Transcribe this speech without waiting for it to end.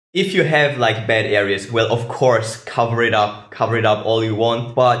If you have like bad areas, well, of course, cover it up all you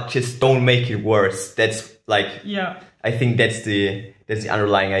want, but just don't make it worse. That's like, yeah. I think that's the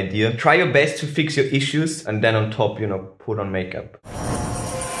underlying idea. Try your best to fix your issues, and then on top, you know, put on makeup.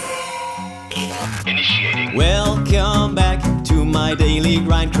 Initiating. Welcome back to my daily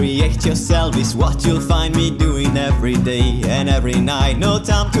grind. Create yourself is what you'll find me doing every day and every night. No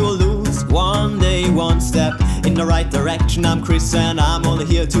time to lose. One day, one step in the right direction. I'm Chris and I'm only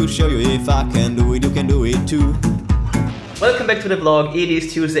here to show you if I can do it, you can do it too. Welcome back to the vlog. It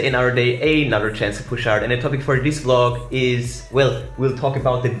is Tuesday, another day, another chance to push hard. And the topic for this vlog is, well, we'll talk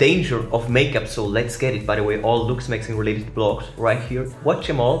about the danger of makeup. So let's get it. By the way, all Looksmaxing related vlogs right here. Watch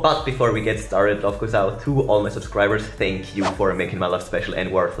them all. But before we get started, love goes out to all my subscribers. Thank you for making my life special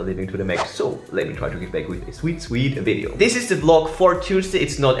and worth living to the max. So let me try to give back with a sweet video. This is the vlog for Tuesday.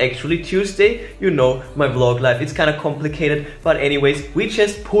 It's not actually Tuesday. You know, my vlog life, it's kind of complicated. But anyways, we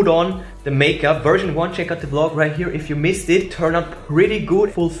just put on the makeup version 1. Check out the vlog right here if you missed it. Turned out pretty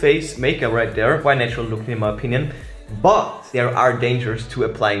good. Full face makeup right there. Quite natural looking in my opinion. But there are dangers to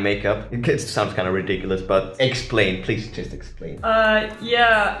applying makeup. It sounds kind of ridiculous, but explain, please just explain.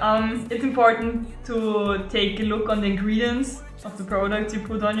 It's important to take a look on the ingredients of the products you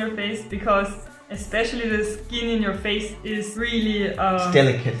put on your face, because especially the skin in your face is really it's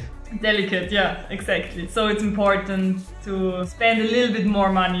delicate. Delicate, yeah, exactly. So it's important to spend a little bit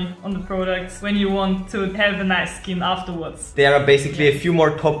more money on the products when you want to have a nice skin afterwards. There are basically a few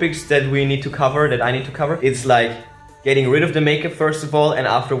more topics that we need to cover, that I need to cover. It's like getting rid of the makeup first of all, and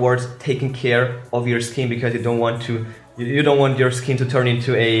afterwards taking care of your skin, because you don't want your skin to turn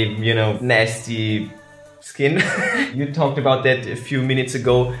into a, you know, nasty skin. You talked about that a few minutes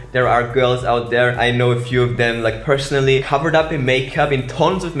ago. There are girls out there, I know a few of them, like personally, covered up in makeup, in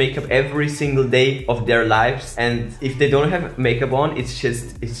tons of makeup every single day of their lives, and if they don't have makeup on, it's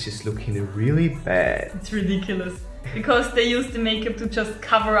just looking really bad. It's ridiculous. Because they use the makeup to just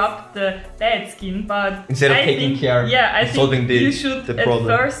cover up the bad skin, but instead of taking care, I think you should at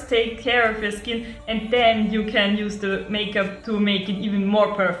first take care of your skin, and then you can use the makeup to make it even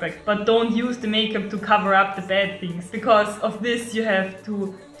more perfect. But don't use the makeup to cover up the bad things. Because of this, you have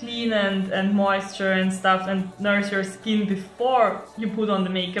to clean and moisture and stuff and nourish your skin before you put on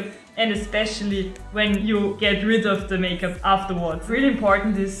the makeup, and especially when you get rid of the makeup afterwards. Really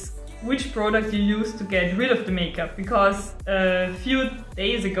important is which product you use to get rid of the makeup, because a few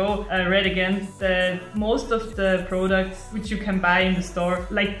days ago I read again that most of the products which you can buy in the store,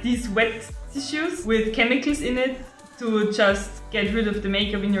 like these wet tissues with chemicals in it to just get rid of the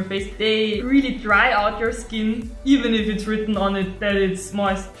makeup in your face, they really dry out your skin, even if it's written on it that it's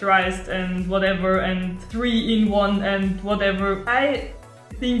moisturized and whatever and 3-in-1 and whatever. I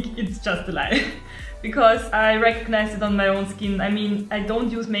think it's just a lie. Because I recognize it on my own skin. I mean, I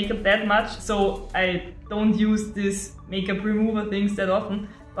don't use makeup that much, so I don't use this makeup remover things that often,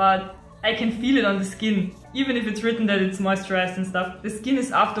 but I can feel it on the skin. Even if it's written that it's moisturized and stuff, the skin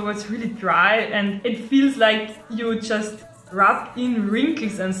is afterwards really dry, and it feels like you just rub in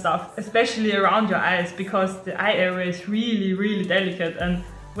wrinkles and stuff, especially around your eyes, because the eye area is really delicate, and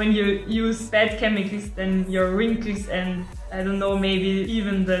when you use bad chemicals, then your wrinkles and, I don't know, maybe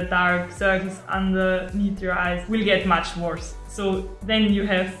even the dark circles underneath your eyes will get much worse. So then you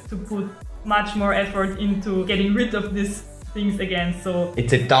have to put much more effort into getting rid of these things again. So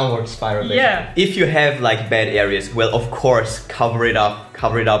it's a downward spiral basically. Yeah. If you have like bad areas, well, of course, cover it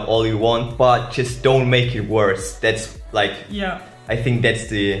up all you want, but just don't make it worse. That's like, yeah, I think that's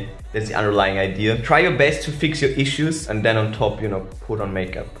the underlying idea. Try your best to fix your issues, and then on top, you know, put on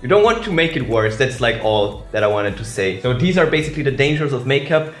makeup. You don't want to make it worse. That's like all that I wanted to say. So these are basically the dangers of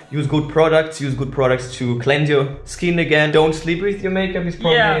makeup. Use good products to cleanse your skin again. Don't sleep with your makeup is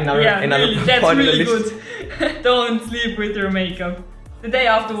probably another really, that's part really of the list. good. Don't sleep with your makeup. The day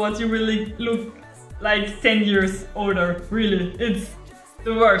afterwards you will look like 10 years older. Really, it's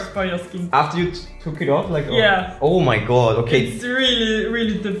the worst for your skin. After you took it off, like, yeah. Oh my god, okay. It's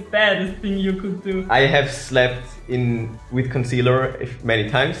really the baddest thing you could do. I have slept with concealer many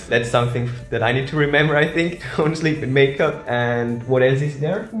times. That's something that I need to remember, I think. Don't sleep with makeup. And what else is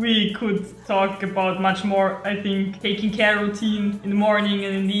there? We could talk about much more. I think taking care routine in the morning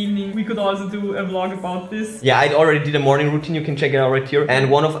and in the evening. We could also do a vlog about this. Yeah, I already did a morning routine. You can check it out right here. And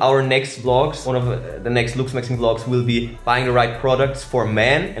one of our next vlogs, one of the next Looksmaxing vlogs will be buying the right products for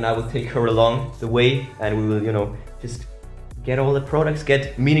men. And I will take her along the way, and we will, you know, just get all the products,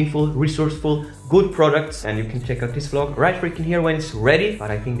 get meaningful, resourceful, good products. And you can check out this vlog right freaking here when it's ready. But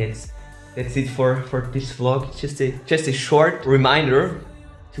I think that's it for this vlog. It's just a short reminder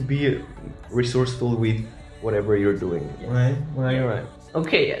to be resourceful with whatever you're doing. Yeah. Right? Well, you're right.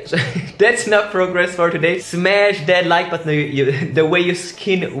 Okay, so that's enough progress for today. Smash that like button. The way your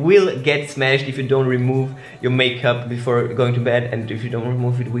skin will get smashed if you don't remove your makeup before going to bed, and if you don't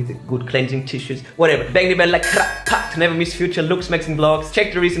remove it with good cleansing tissues, whatever. Bang the bell like to never miss future Looksmaxing vlogs.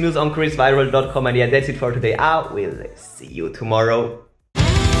 Check the recent news on ChrisViral.com, and yeah, that's it for today. I will see you tomorrow.